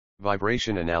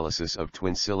Vibration analysis of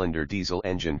twin-cylinder diesel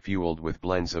engine fueled with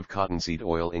blends of cottonseed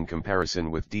oil in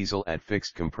comparison with diesel at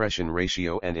fixed compression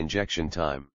ratio and injection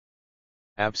time.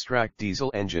 Abstract: diesel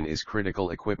engine is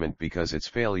critical equipment because its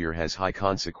failure has high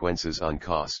consequences on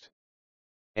cost.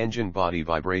 Engine body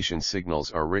vibration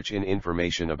signals are rich in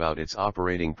information about its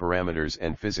operating parameters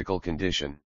and physical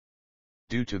condition.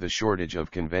 Due to the shortage of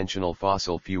conventional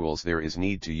fossil fuels, there is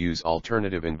need to use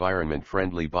alternative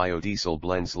environment-friendly biodiesel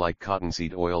blends like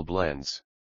cottonseed oil blends.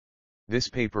 This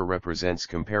paper represents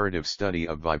comparative study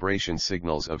of vibration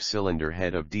signals of cylinder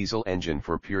head of diesel engine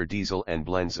for pure diesel and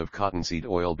blends of cottonseed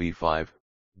oil B5,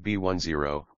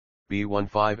 B10,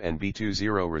 B15 and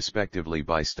B20 respectively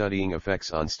by studying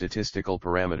effects on statistical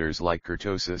parameters like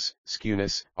kurtosis,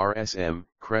 skewness, RSM,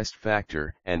 crest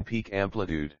factor, and peak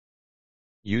amplitude.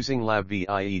 Using lab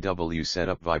VIEW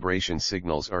setup, vibration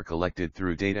signals are collected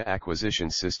through data acquisition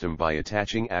system by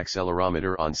attaching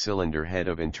accelerometer on cylinder head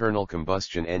of internal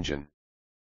combustion engine.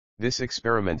 This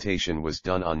experimentation was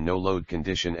done on no load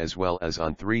condition as well as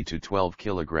on 3 to 12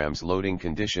 kg loading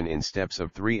condition in steps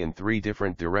of 3 in 3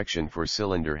 different direction for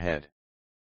cylinder head.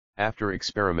 After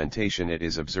experimentation, it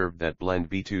is observed that blend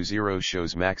B20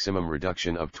 shows maximum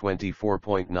reduction of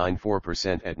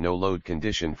 24.94% at no load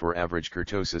condition for average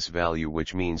kurtosis value,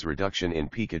 which means reduction in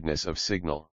peakedness of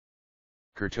signal.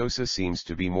 Kurtosis seems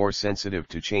to be more sensitive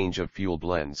to change of fuel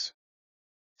blends.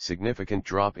 Significant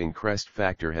drop in crest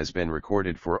factor has been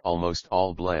recorded for almost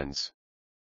all blends.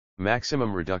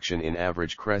 Maximum reduction in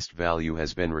average crest value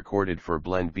has been recorded for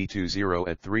blend B20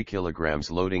 at 3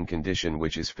 kg loading condition,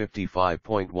 which is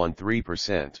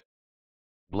 55.13%.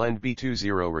 Blend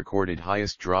B20 recorded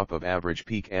highest drop of average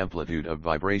peak amplitude of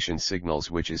vibration signals,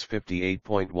 which is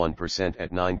 58.1%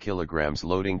 at 9 kg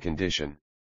loading condition.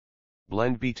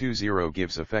 Blend B20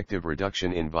 gives effective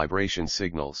reduction in vibration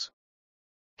signals.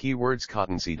 Keywords: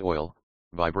 cottonseed oil,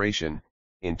 vibration,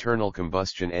 internal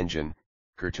combustion engine,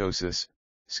 kurtosis,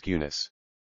 skewness.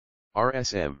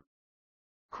 RSM.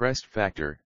 Crest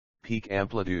factor, peak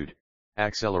amplitude,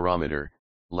 accelerometer,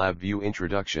 LabVIEW.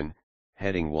 Introduction,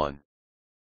 Heading 1.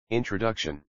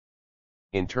 Introduction.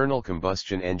 Internal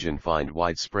combustion engine find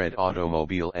widespread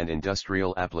automobile and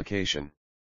industrial application.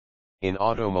 In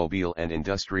automobile and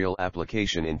industrial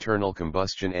application, internal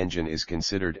combustion engine is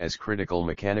considered as critical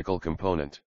mechanical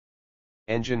component.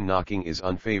 Engine knocking is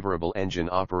unfavorable engine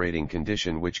operating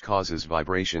condition which causes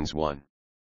vibrations. 1.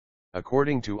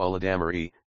 According to Uladamar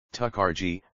E,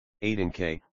 Tukharji, Aiden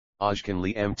K,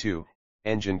 Ojkanli M2,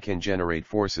 engine can generate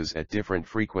forces at different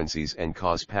frequencies and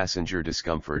cause passenger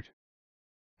discomfort.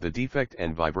 The defect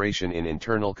and vibration in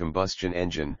internal combustion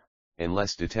engine,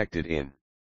 unless detected in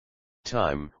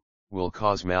time, will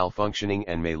cause malfunctioning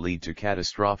and may lead to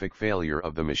catastrophic failure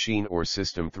of the machine or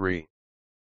system. 3.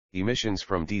 Emissions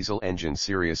from diesel engines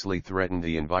seriously threaten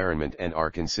the environment and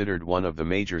are considered one of the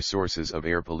major sources of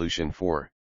air pollution. 4.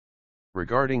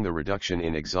 Regarding the reduction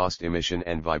in exhaust emission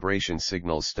and vibration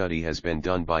signals, study has been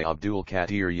done by Abdul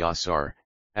Qadir Yasar,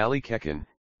 Ali Kekan,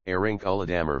 Erink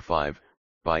Uladamar. 5.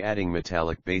 By adding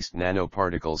metallic-based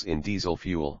nanoparticles in diesel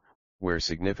fuel, where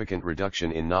significant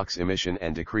reduction in NOx emission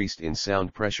and decreased in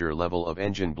sound pressure level of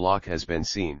engine block has been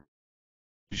seen.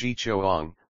 Ji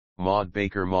Choang, Maud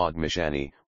Baker, Maud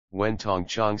Mishani, Wentong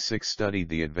Chong 6 studied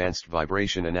the advanced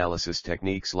vibration analysis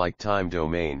techniques like time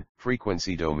domain,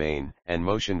 frequency domain, and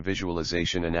motion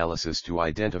visualization analysis to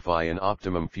identify an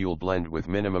optimum fuel blend with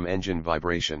minimum engine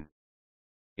vibration.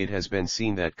 It has been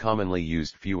seen that commonly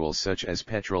used fuels such as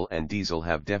petrol and diesel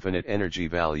have definite energy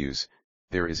values.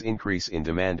 There is increase in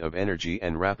demand of energy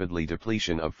and rapidly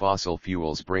depletion of fossil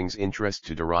fuels brings interest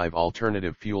to derive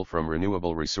alternative fuel from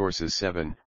renewable resources.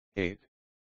 7, 8.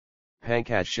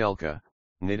 Pankaj Shelka,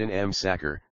 Nitin M.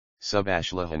 Sakar,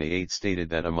 Subashlahani 8 stated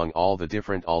that among all the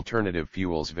different alternative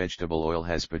fuels, vegetable oil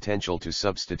has potential to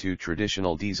substitute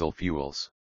traditional diesel fuels.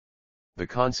 The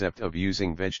concept of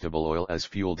using vegetable oil as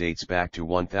fuel dates back to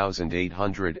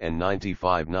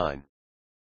 1895. 9.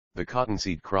 The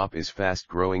cottonseed crop is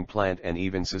fast-growing plant and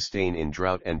even sustain in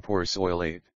drought and poor soil.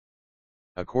 8.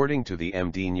 According to the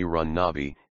MD Nurun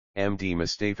Nabi, MD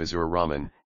Mustafazur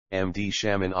Rahman, MD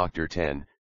Shaman Akhtar 10,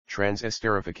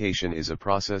 transesterification is a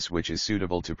process which is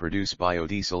suitable to produce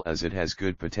biodiesel as it has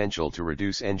good potential to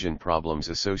reduce engine problems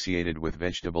associated with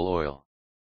vegetable oil.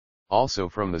 Also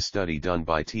from the study done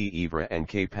by T. Ivra and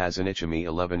K. Pazanichami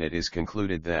 11, it is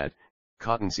concluded that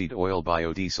cottonseed oil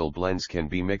biodiesel blends can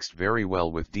be mixed very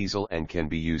well with diesel and can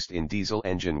be used in diesel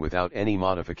engine without any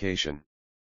modification.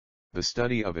 The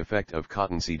study of effect of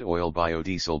cottonseed oil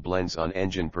biodiesel blends on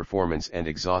engine performance and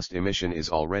exhaust emission is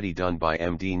already done by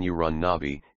MD Nurun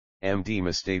Nabi, MD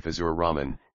Mustafazur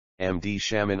Rahman, MD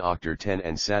Shaman Octar 10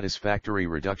 and satisfactory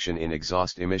reduction in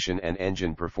exhaust emission and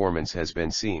engine performance has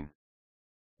been seen.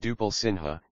 Dupal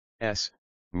Sinha, S.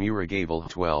 Murugavel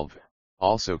 12,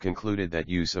 also concluded that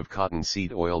use of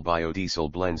cottonseed oil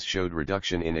biodiesel blends showed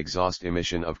reduction in exhaust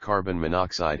emission of carbon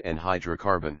monoxide and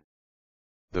hydrocarbon.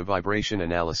 The vibration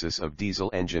analysis of diesel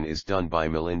engine is done by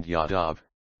Milind Yadav,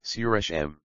 Suresh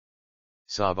M.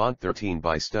 Savant 13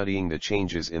 by studying the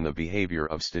changes in the behavior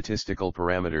of statistical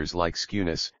parameters like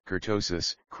skewness,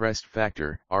 kurtosis, crest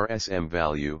factor, RSM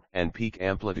value, and peak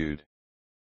amplitude.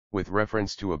 With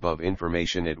reference to above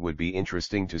information, it would be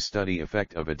interesting to study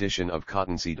effect of addition of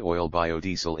cottonseed oil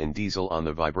biodiesel in diesel on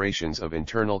the vibrations of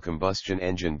internal combustion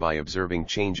engine by observing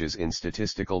changes in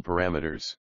statistical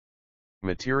parameters.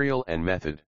 Material and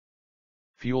method.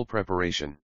 Fuel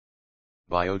preparation.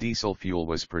 Biodiesel fuel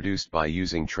was produced by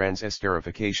using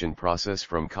transesterification process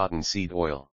from cottonseed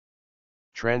oil.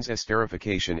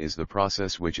 Transesterification is the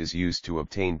process which is used to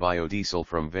obtain biodiesel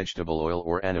from vegetable oil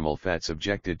or animal fat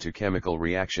subjected to chemical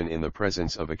reaction in the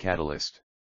presence of a catalyst.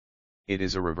 It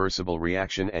is a reversible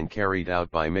reaction and carried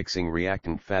out by mixing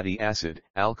reactant fatty acid,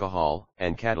 alcohol,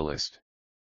 and catalyst.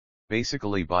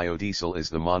 Basically, biodiesel is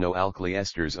the monoalkyl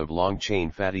esters of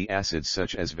long-chain fatty acids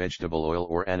such as vegetable oil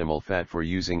or animal fat for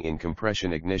using in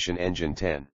compression ignition engine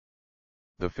 10.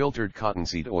 The filtered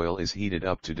cottonseed oil is heated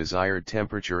up to desired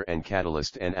temperature and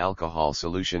catalyst and alcohol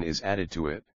solution is added to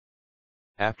it.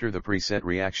 After the preset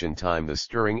reaction time, the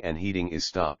stirring and heating is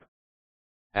stopped.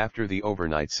 After the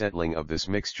overnight settling of this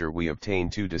mixture, we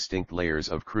obtain two distinct layers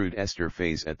of crude ester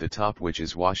phase at the top, which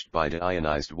is washed by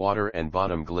deionized water, and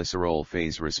bottom glycerol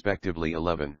phase respectively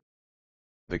 11.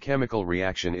 The chemical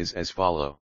reaction is as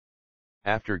follow.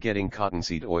 After getting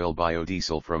cottonseed oil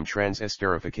biodiesel from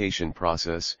transesterification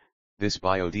process, this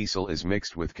biodiesel is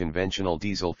mixed with conventional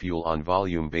diesel fuel on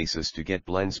volume basis to get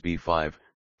blends B5,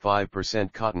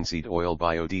 5% cottonseed oil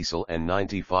biodiesel and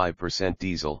 95%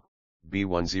 diesel,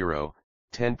 B10,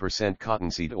 10%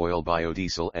 cottonseed oil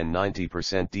biodiesel and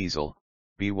 90% diesel,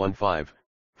 B15,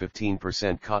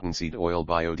 15% cottonseed oil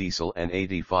biodiesel and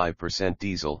 85%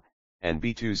 diesel, and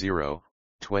B20,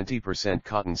 20%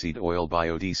 cottonseed oil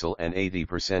biodiesel and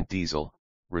 80% diesel,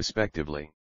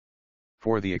 respectively.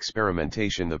 For the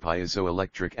experimentation, the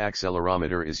piezoelectric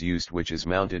accelerometer is used, which is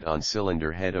mounted on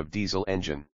cylinder head of diesel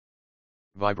engine.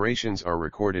 Vibrations are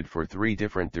recorded for three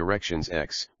different directions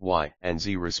X, Y, and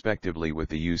Z respectively with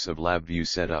the use of LabVIEW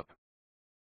setup.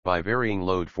 By varying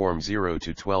load from 0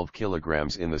 to 12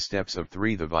 kg in the steps of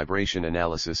 3, the vibration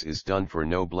analysis is done for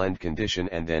no blend condition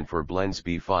and then for blends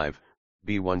B5,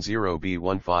 B10,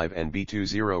 B15 and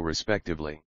B20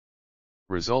 respectively.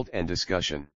 Result and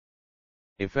discussion.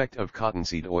 Effect of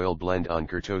cottonseed oil blend on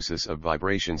kurtosis of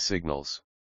vibration signals.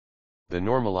 The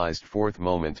normalized fourth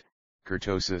moment,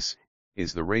 kurtosis,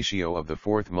 is the ratio of the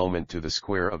fourth moment to the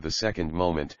square of the second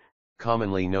moment,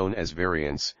 commonly known as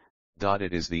variance.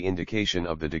 It is the indication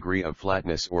of the degree of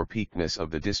flatness or peakness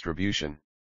of the distribution.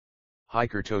 High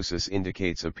kurtosis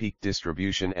indicates a peak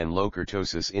distribution and low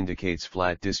kurtosis indicates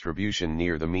flat distribution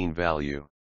near the mean value.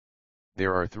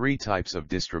 There are three types of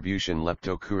distribution: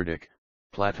 leptokurtic,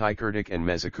 platykurtic and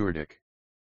mesokurtic.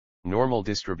 Normal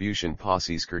distribution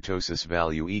possesses kurtosis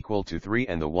value equal to 3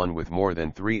 and the one with more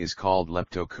than 3 is called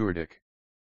leptokurtic.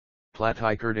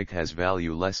 Platykurtic has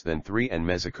value less than 3 and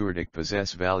mesokurtic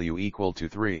possess value equal to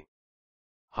 3.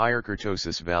 Higher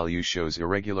kurtosis value shows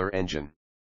irregular engine.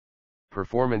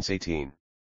 Performance 18.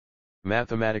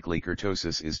 Mathematically,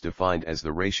 kurtosis is defined as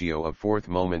the ratio of fourth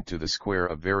moment to the square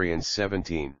of variance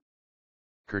 17.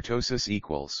 Kurtosis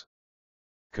equals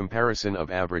comparison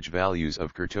of average values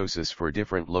of kurtosis for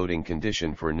different loading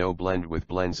condition for no blend with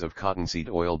blends of cottonseed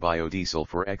oil biodiesel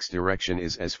for X direction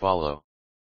is as follow.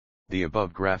 The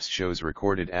above graphs shows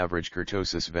recorded average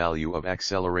kurtosis value of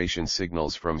acceleration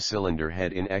signals from cylinder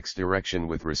head in X direction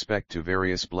with respect to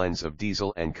various blends of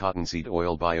diesel and cottonseed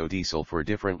oil biodiesel for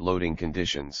different loading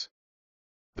conditions.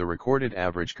 The recorded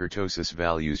average kurtosis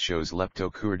values shows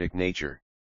leptokurtic nature.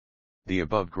 The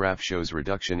above graph shows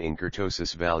reduction in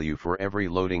kurtosis value for every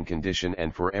loading condition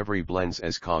and for every blends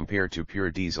as compared to pure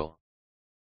diesel.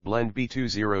 Blend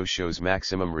B20 shows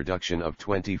maximum reduction of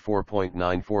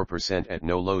 24.94% at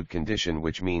no load condition,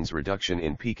 which means reduction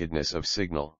in peakedness of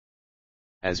signal.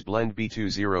 As blend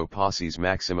B20 possesses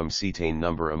maximum cetane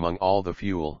number among all the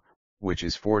fuel, which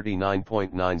is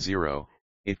 49.90,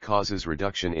 it causes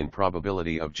reduction in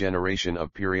probability of generation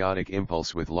of periodic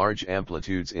impulse with large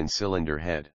amplitudes in cylinder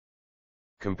head.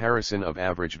 Comparison of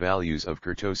average values of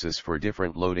kurtosis for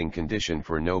different loading condition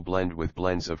for no blend with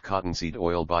blends of cottonseed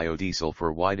oil biodiesel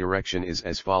for Y direction is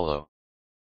as follow.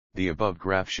 The above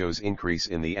graph shows increase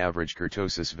in the average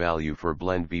kurtosis value for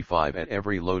blend B5 at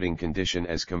every loading condition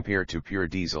as compared to pure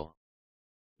diesel.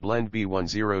 Blend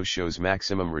B10 shows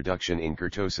maximum reduction in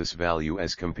kurtosis value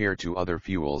as compared to other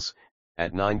fuels.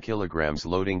 At 9 kg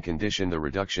loading condition the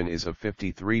reduction is of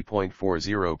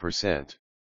 53.40%.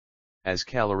 As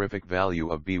calorific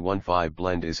value of B15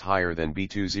 blend is higher than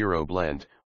B20 blend,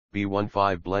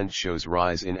 B15 blend shows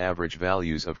rise in average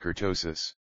values of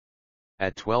kurtosis.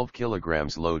 At 12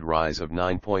 kg load rise of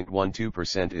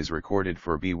 9.12% is recorded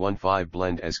for B15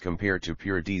 blend as compared to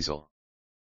pure diesel.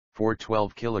 For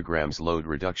 12 kg load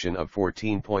reduction of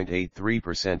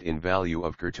 14.83% in value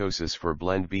of kurtosis for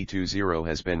blend B20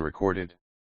 has been recorded.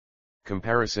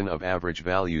 Comparison of average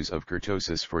values of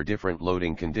kurtosis for different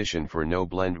loading condition for no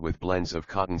blend with blends of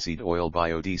cottonseed oil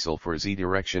biodiesel for Z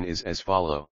direction is as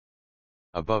follow.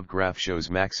 Above graph shows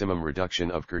maximum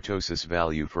reduction of kurtosis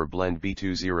value for blend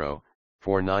B20.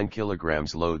 For 9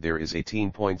 kg load there is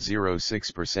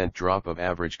 18.06% drop of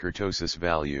average kurtosis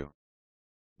value.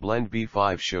 Blend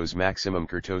B5 shows maximum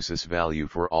kurtosis value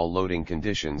for all loading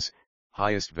conditions,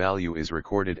 highest value is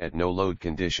recorded at no load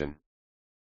condition.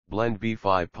 Blend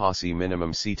B5 posse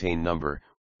minimum cetane number,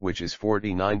 which is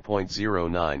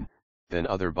 49.09, than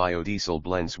other biodiesel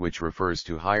blends which refers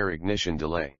to higher ignition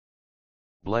delay.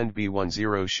 Blend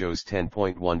B10 shows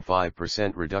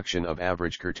 10.15% reduction of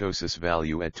average kurtosis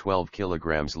value at 12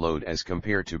 kg load as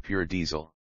compared to pure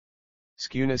diesel.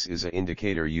 Skewness is an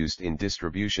indicator used in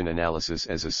distribution analysis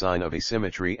as a sign of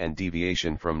asymmetry and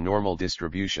deviation from normal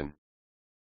distribution.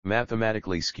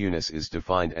 Mathematically, skewness is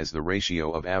defined as the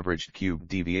ratio of averaged cube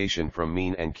deviation from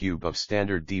mean and cube of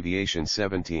standard deviation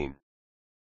 17.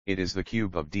 It is the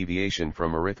cube of deviation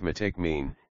from arithmetic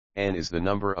mean, n is the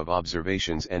number of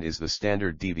observations and is the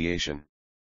standard deviation.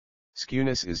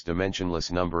 Skewness is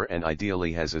dimensionless number and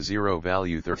ideally has a zero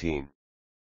value 13.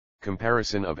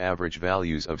 Comparison of average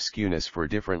values of skewness for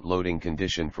different loading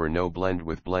condition for no blend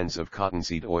with blends of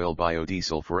cottonseed oil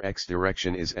biodiesel for X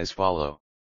direction is as follow.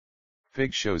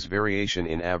 Fig shows variation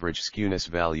in average skewness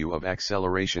value of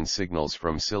acceleration signals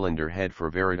from cylinder head for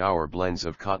varied hour blends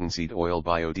of cottonseed oil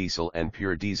biodiesel and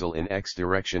pure diesel in X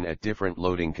direction at different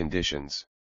loading conditions.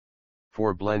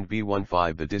 For blend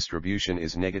B15 the distribution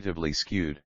is negatively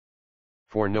skewed.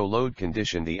 For no load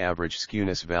condition the average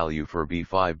skewness value for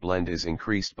B5 blend is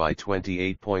increased by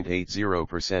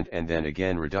 28.80% and then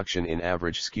again reduction in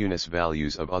average skewness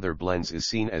values of other blends is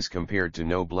seen as compared to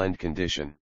no blend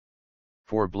condition.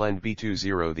 For blend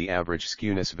B20 the average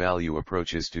skewness value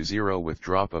approaches to zero with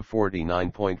drop of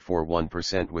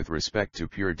 49.41% with respect to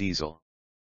pure diesel.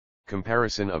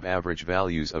 Comparison of average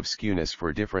values of skewness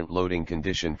for different loading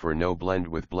condition for no blend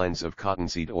with blends of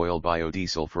cottonseed oil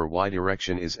biodiesel for Y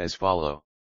direction is as follow.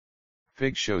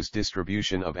 Fig shows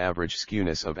distribution of average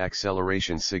skewness of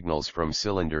acceleration signals from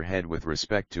cylinder head with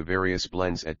respect to various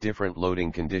blends at different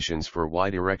loading conditions for Y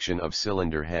direction of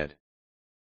cylinder head.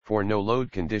 For no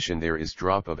load condition there is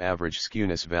drop of average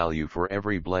skewness value for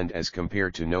every blend as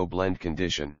compared to no blend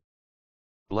condition.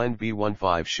 Blend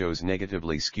B15 shows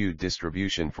negatively skewed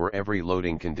distribution for every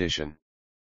loading condition.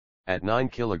 At 9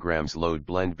 kg load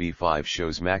blend B5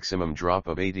 shows maximum drop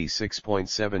of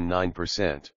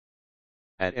 86.79%.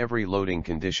 At every loading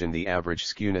condition the average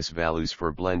skewness values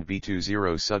for blend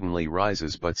B20 suddenly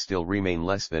rises but still remain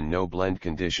less than no blend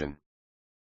condition.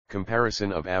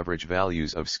 Comparison of average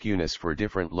values of skewness for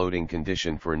different loading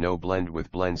condition for no blend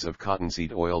with blends of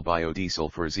cottonseed oil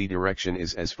biodiesel for Z direction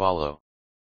is as follow.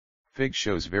 Fig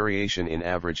shows variation in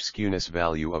average skewness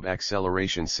value of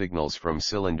acceleration signals from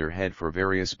cylinder head for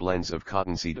various blends of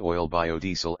cottonseed oil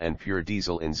biodiesel and pure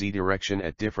diesel in Z direction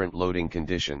at different loading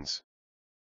conditions.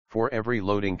 For every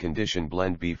loading condition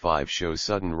blend B5 shows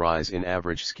sudden rise in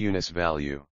average skewness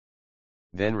value.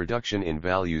 Then reduction in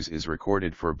values is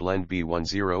recorded for blend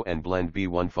B10 and blend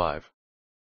B15.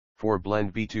 For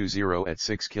blend B20 at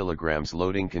 6 kg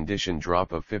loading condition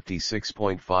drop of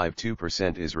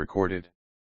 56.52% is recorded.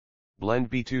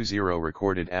 Blend B20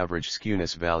 recorded average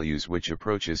skewness values which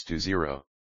approaches to zero.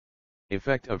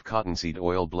 Effect of cottonseed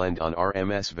oil blend on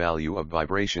RMS value of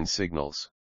vibration signals.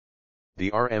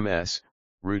 The RMS,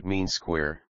 root mean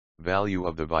square, value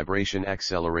of the vibration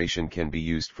acceleration can be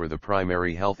used for the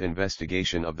primary health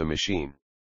investigation of the machine.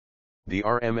 The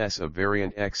RMS of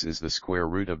variant X is the square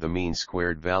root of the mean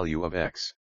squared value of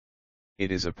X.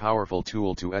 It is a powerful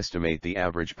tool to estimate the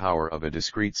average power of a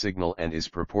discrete signal and is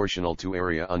proportional to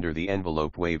area under the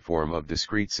envelope waveform of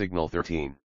discrete signal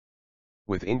 13.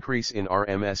 With increase in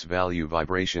RMS value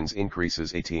vibrations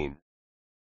increases 18.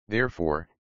 Therefore,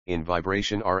 in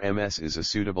vibration RMS is a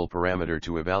suitable parameter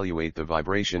to evaluate the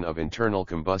vibration of internal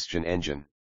combustion engine.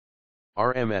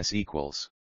 RMS equals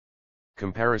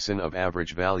Comparison of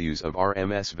average values of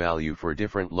RMS value for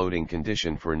different loading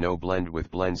condition for no blend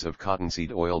with blends of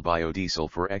cottonseed oil biodiesel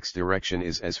for X direction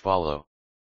is as follow.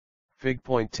 Fig.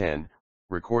 Point 10,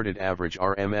 recorded average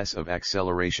RMS of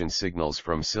acceleration signals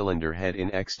from cylinder head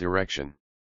in X direction.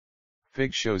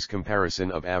 Fig shows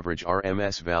comparison of average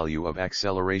RMS value of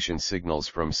acceleration signals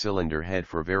from cylinder head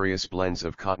for various blends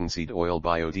of cottonseed oil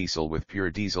biodiesel with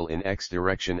pure diesel in X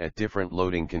direction at different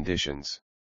loading conditions.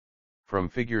 From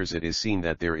figures it is seen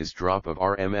that there is drop of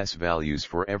RMS values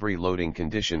for every loading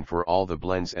condition for all the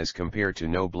blends as compared to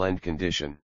no blend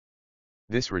condition.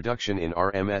 This reduction in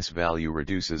RMS value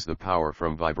reduces the power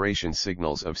from vibration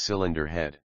signals of cylinder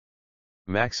head.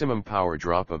 Maximum power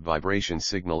drop of vibration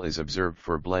signal is observed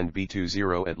for blend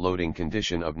B20 at loading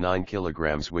condition of 9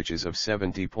 kg, which is of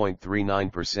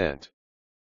 70.39%.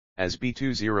 As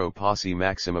B20 posse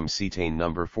maximum cetane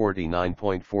number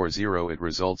 49.40, it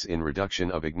results in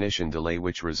reduction of ignition delay,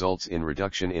 which results in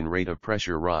reduction in rate of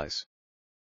pressure rise.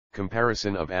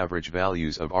 Comparison of average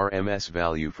values of RMS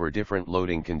value for different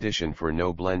loading condition for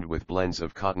no blend with blends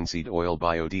of cottonseed oil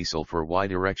biodiesel for Y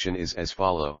direction is as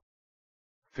follow.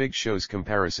 Fig shows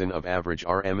comparison of average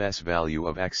RMS value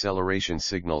of acceleration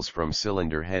signals from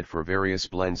cylinder head for various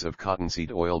blends of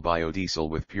cottonseed oil biodiesel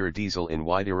with pure diesel in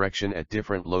Y direction at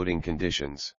different loading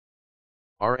conditions.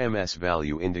 RMS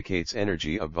value indicates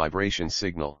energy of vibration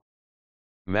signal.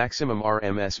 Maximum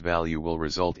RMS value will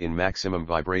result in maximum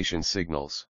vibration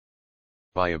signals.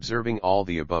 By observing all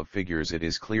the above figures, it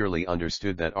is clearly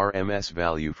understood that RMS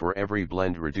value for every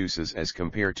blend reduces as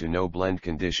compared to no blend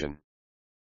condition.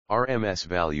 RMS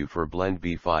value for blend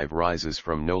B5 rises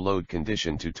from no load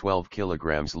condition to 12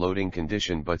 kg loading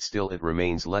condition, but still it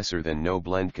remains lesser than no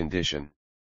blend condition.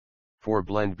 For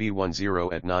blend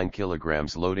B10 at 9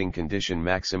 kg loading condition,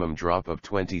 maximum drop of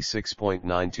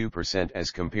 26.92%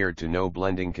 as compared to no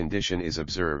blending condition is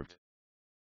observed.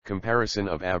 Comparison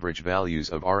of average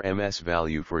values of RMS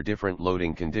value for different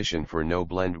loading condition for no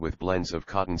blend with blends of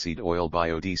cottonseed oil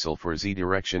biodiesel for Z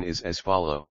direction is as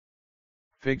follow.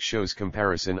 Fig shows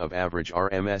comparison of average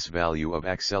RMS value of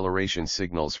acceleration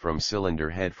signals from cylinder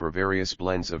head for various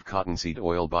blends of cottonseed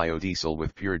oil biodiesel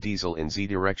with pure diesel in Z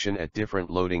direction at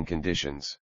different loading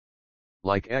conditions.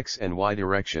 Like X and Y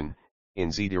direction,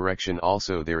 in Z direction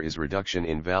also there is reduction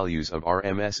in values of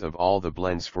RMS of all the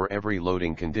blends for every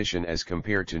loading condition as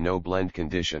compared to no blend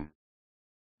condition.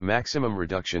 Maximum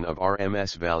reduction of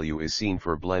RMS value is seen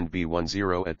for blend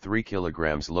B10 at 3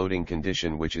 kg loading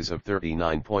condition, which is of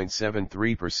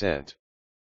 39.73%.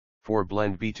 For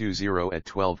blend B20 at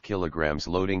 12 kg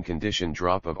loading condition,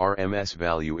 drop of RMS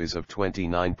value is of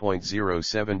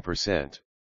 29.07%.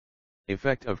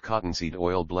 Effect of cottonseed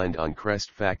oil blend on crest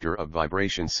factor of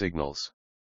vibration signals.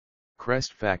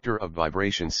 Crest factor of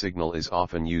vibration signal is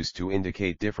often used to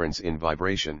indicate difference in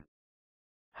vibration.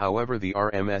 However, the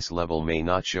RMS level may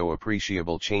not show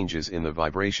appreciable changes in the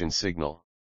vibration signal.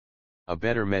 A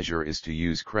better measure is to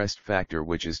use crest factor,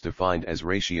 which is defined as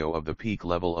ratio of the peak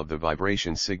level of the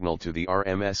vibration signal to the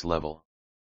RMS level.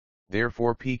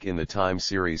 Therefore, peak in the time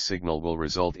series signal will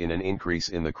result in an increase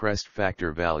in the crest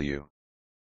factor value.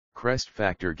 Crest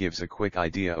factor gives a quick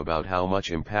idea about how much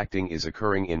impacting is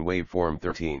occurring in waveform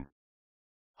 13.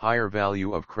 Higher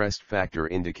value of crest factor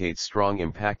indicates strong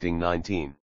impacting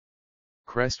 19.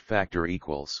 Crest factor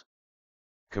equals.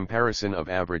 Comparison of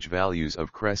average values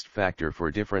of crest factor for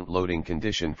different loading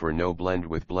condition for no blend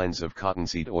with blends of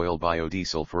cottonseed oil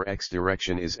biodiesel for X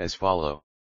direction is as follow.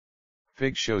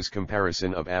 Fig shows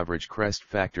comparison of average crest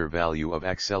factor value of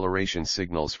acceleration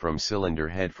signals from cylinder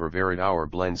head for varied hour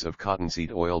blends of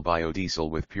cottonseed oil biodiesel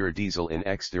with pure diesel in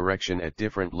X direction at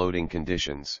different loading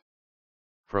conditions.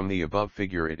 From the above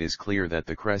figure it is clear that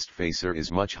the crest factor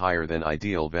is much higher than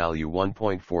ideal value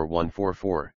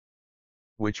 1.4144,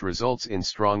 which results in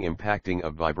strong impacting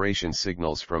of vibration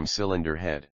signals from cylinder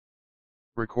head.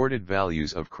 Recorded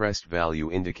values of crest value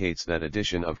indicates that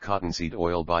addition of cottonseed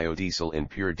oil biodiesel in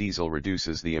pure diesel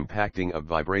reduces the impacting of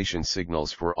vibration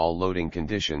signals for all loading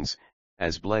conditions,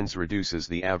 as blends reduces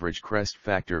the average crest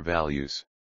factor values.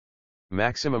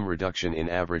 Maximum reduction in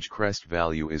average crest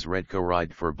value is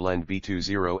redcoride for blend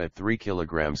B20 at 3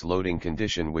 kg loading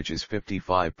condition, which is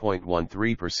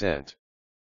 55.13%.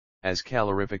 As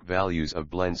calorific values of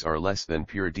blends are less than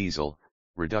pure diesel,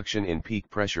 reduction in peak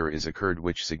pressure is occurred,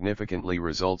 which significantly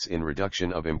results in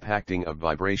reduction of impacting of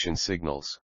vibration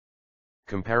signals.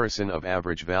 Comparison of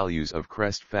average values of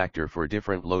crest factor for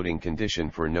different loading condition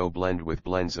for no blend with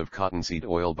blends of cottonseed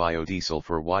oil biodiesel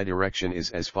for Y direction is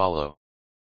as follow.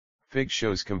 Fig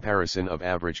shows comparison of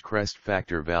average crest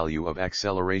factor value of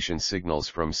acceleration signals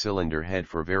from cylinder head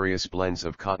for various blends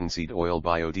of cottonseed oil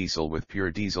biodiesel with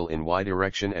pure diesel in Y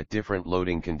direction at different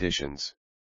loading conditions.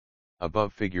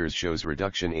 Above figures shows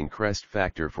reduction in crest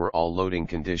factor for all loading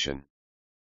condition.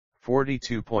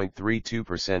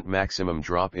 42.32% maximum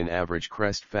drop in average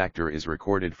crest factor is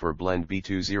recorded for blend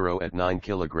B20 at 9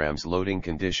 kg loading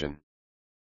condition.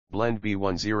 Blend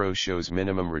B10 shows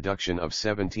minimum reduction of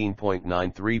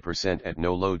 17.93% at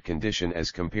no load condition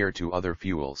as compared to other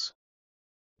fuels.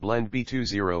 Blend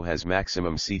B20 has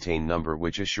maximum cetane number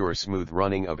which assures smooth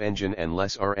running of engine and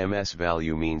less RMS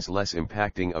value means less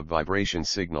impacting of vibration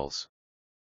signals.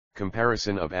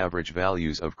 Comparison of average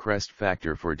values of crest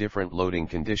factor for different loading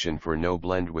condition for no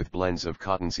blend with blends of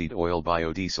cottonseed oil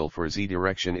biodiesel for Z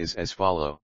direction is as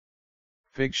follow.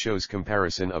 Fig shows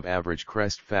comparison of average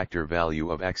crest factor value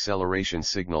of acceleration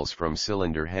signals from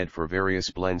cylinder head for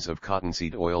various blends of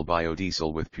cottonseed oil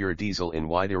biodiesel with pure diesel in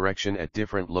Y direction at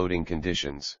different loading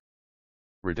conditions.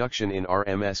 Reduction in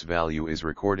RMS value is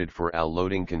recorded for AL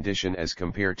loading condition as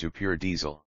compared to pure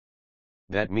diesel.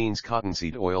 That means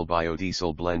cottonseed oil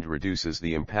biodiesel blend reduces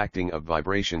the impacting of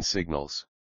vibration signals.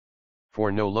 For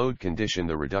no load condition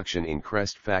the reduction in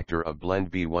crest factor of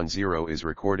blend B10 is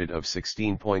recorded of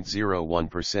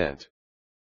 16.01%.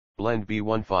 Blend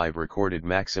B15 recorded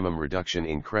maximum reduction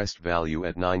in crest value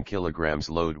at 9 kg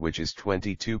load which is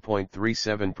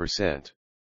 22.37%.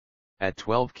 At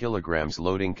 12 kg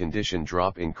loading condition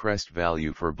drop in crest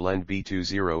value for blend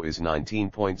B20 is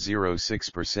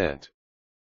 19.06%.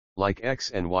 Like X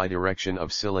and Y direction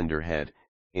of cylinder head,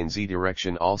 in Z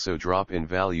direction also drop in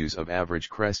values of average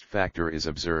crest factor is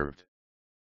observed.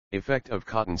 Effect of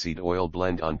cottonseed oil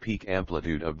blend on peak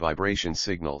amplitude of vibration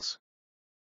signals.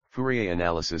 Fourier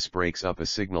analysis breaks up a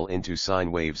signal into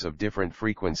sine waves of different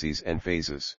frequencies and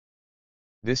phases.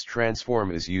 This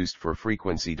transform is used for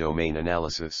frequency domain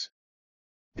analysis.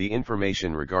 The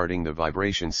information regarding the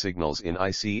vibration signals in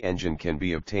IC engine can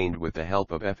be obtained with the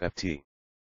help of FFT.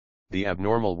 The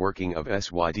abnormal working of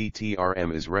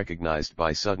SYDTRM is recognized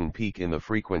by sudden peak in the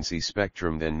frequency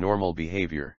spectrum then normal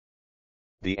behavior.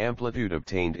 The amplitude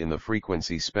obtained in the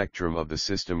frequency spectrum of the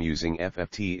system using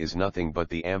FFT is nothing but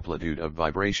the amplitude of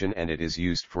vibration and it is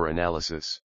used for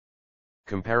analysis.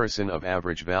 Comparison of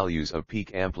average values of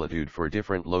peak amplitude for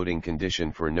different loading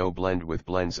condition for no blend with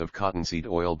blends of cottonseed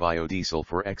oil biodiesel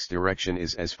for X direction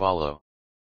is as follow.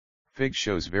 Fig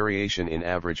shows variation in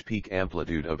average peak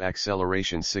amplitude of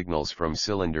acceleration signals from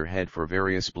cylinder head for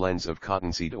various blends of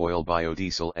cottonseed oil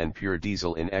biodiesel and pure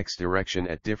diesel in X direction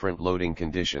at different loading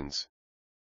conditions.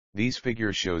 These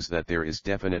figures shows that there is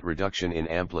definite reduction in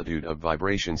amplitude of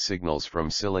vibration signals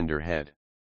from cylinder head.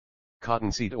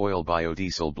 Cottonseed oil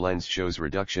biodiesel blends shows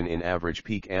reduction in average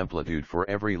peak amplitude for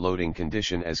every loading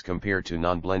condition as compared to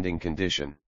non-blending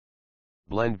condition.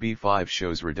 Blend B5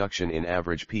 shows reduction in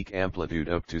average peak amplitude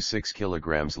up to 6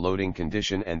 kg loading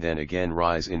condition and then again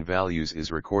rise in values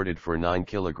is recorded for 9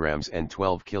 kg and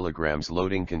 12 kg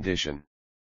loading condition.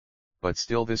 But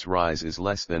still this rise is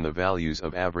less than the values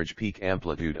of average peak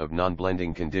amplitude of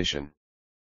non-blending condition.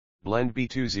 Blend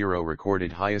B20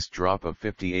 recorded highest drop of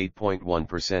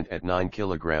 58.1% at 9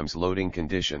 kg loading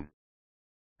condition.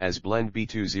 As blend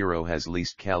B20 has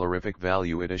least calorific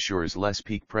value it assures less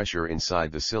peak pressure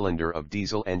inside the cylinder of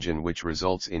diesel engine which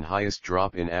results in highest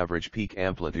drop in average peak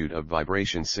amplitude of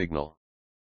vibration signal.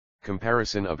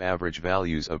 Comparison of average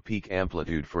values of peak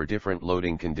amplitude for different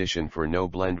loading condition for no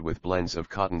blend with blends of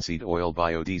cottonseed oil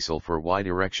biodiesel for Y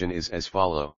direction is as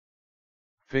follow.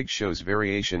 Fig shows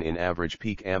variation in average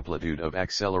peak amplitude of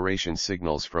acceleration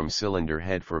signals from cylinder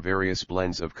head for various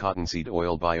blends of cottonseed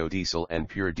oil biodiesel and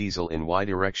pure diesel in Y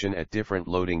direction at different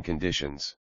loading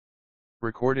conditions.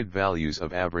 Recorded values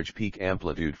of average peak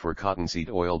amplitude for cottonseed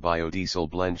oil biodiesel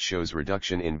blend shows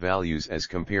reduction in values as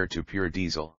compared to pure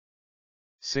diesel.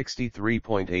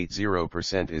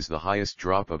 63.80% is the highest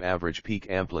drop of average peak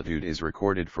amplitude is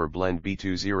recorded for blend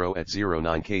B20 at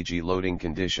 0.9 kg loading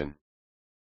condition.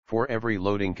 For every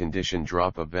loading condition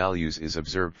drop of values is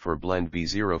observed for blend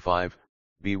B05,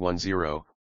 B10,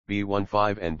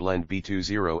 B15 and blend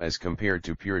B20 as compared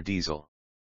to pure diesel,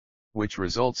 which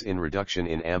results in reduction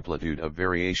in amplitude of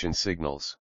variation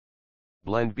signals.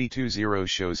 Blend B20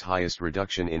 shows highest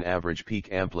reduction in average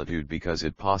peak amplitude because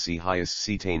it possesses highest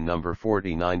cetane number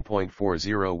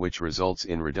 49.40 which results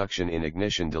in reduction in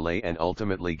ignition delay and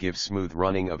ultimately gives smooth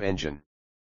running of engine.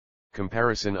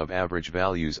 Comparison of average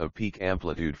values of peak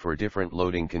amplitude for different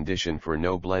loading condition for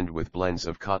no blend with blends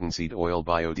of cottonseed oil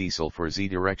biodiesel for Z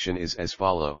direction is as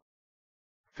follow.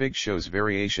 Fig shows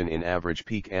variation in average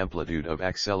peak amplitude of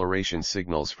acceleration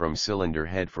signals from cylinder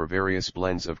head for various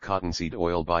blends of cottonseed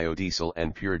oil biodiesel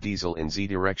and pure diesel in Z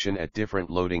direction at different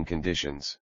loading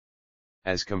conditions.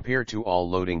 As compared to all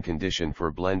loading condition for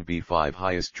blend B5,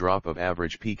 highest drop of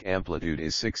average peak amplitude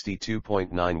is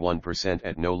 62.91%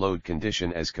 at no load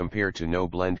condition as compared to no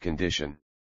blend condition.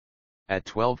 At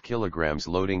 12 kg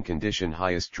loading condition,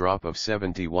 highest drop of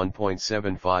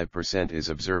 71.75% is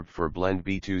observed for blend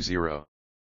B20.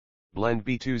 Blend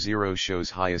B20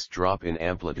 shows highest drop in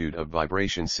amplitude of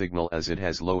vibration signal as it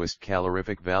has lowest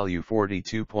calorific value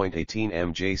 42.18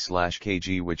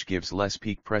 mJ/kg, which gives less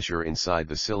peak pressure inside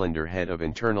the cylinder head of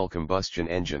internal combustion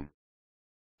engine.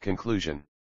 Conclusion.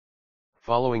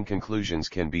 Following conclusions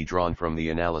can be drawn from the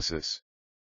analysis.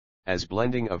 As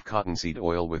blending of cottonseed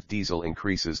oil with diesel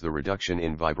increases, the reduction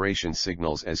in vibration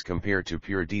signals as compared to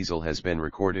pure diesel has been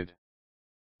recorded.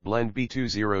 Blend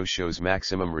B20 shows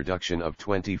maximum reduction of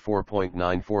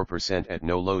 24.94% at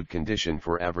no load condition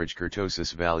for average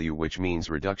kurtosis value, which means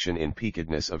reduction in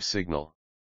peakedness of signal.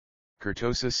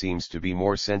 Kurtosis seems to be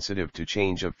more sensitive to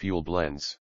change of fuel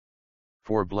blends.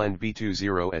 For blend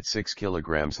B20 at 6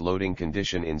 kg loading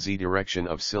condition in Z direction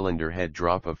of cylinder head,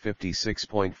 drop of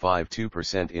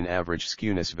 56.52% in average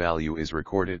skewness value is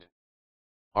recorded.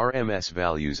 RMS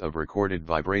values of recorded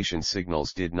vibration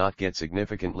signals did not get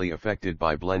significantly affected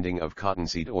by blending of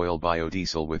cottonseed oil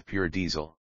biodiesel with pure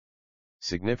diesel.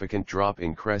 Significant drop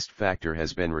in crest factor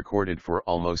has been recorded for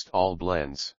almost all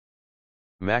blends.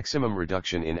 Maximum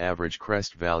reduction in average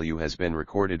crest value has been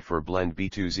recorded for blend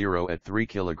B20 at 3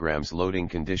 kg loading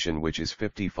condition, which is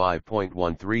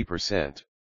 55.13%.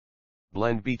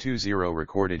 Blend B20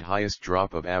 recorded highest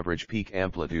drop of average peak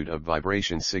amplitude of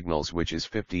vibration signals, which is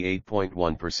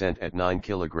 58.1% at 9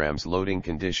 kg loading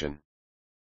condition.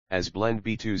 As blend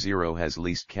B20 has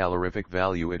least calorific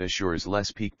value, it assures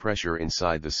less peak pressure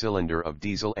inside the cylinder of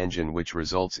diesel engine, which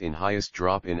results in highest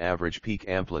drop in average peak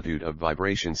amplitude of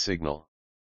vibration signal.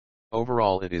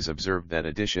 Overall, it is observed that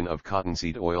addition of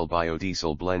cottonseed oil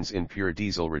biodiesel blends in pure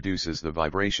diesel reduces the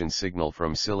vibration signal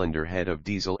from cylinder head of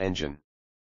diesel engine.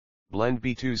 Blend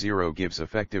B20 gives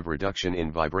effective reduction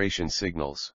in vibration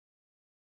signals.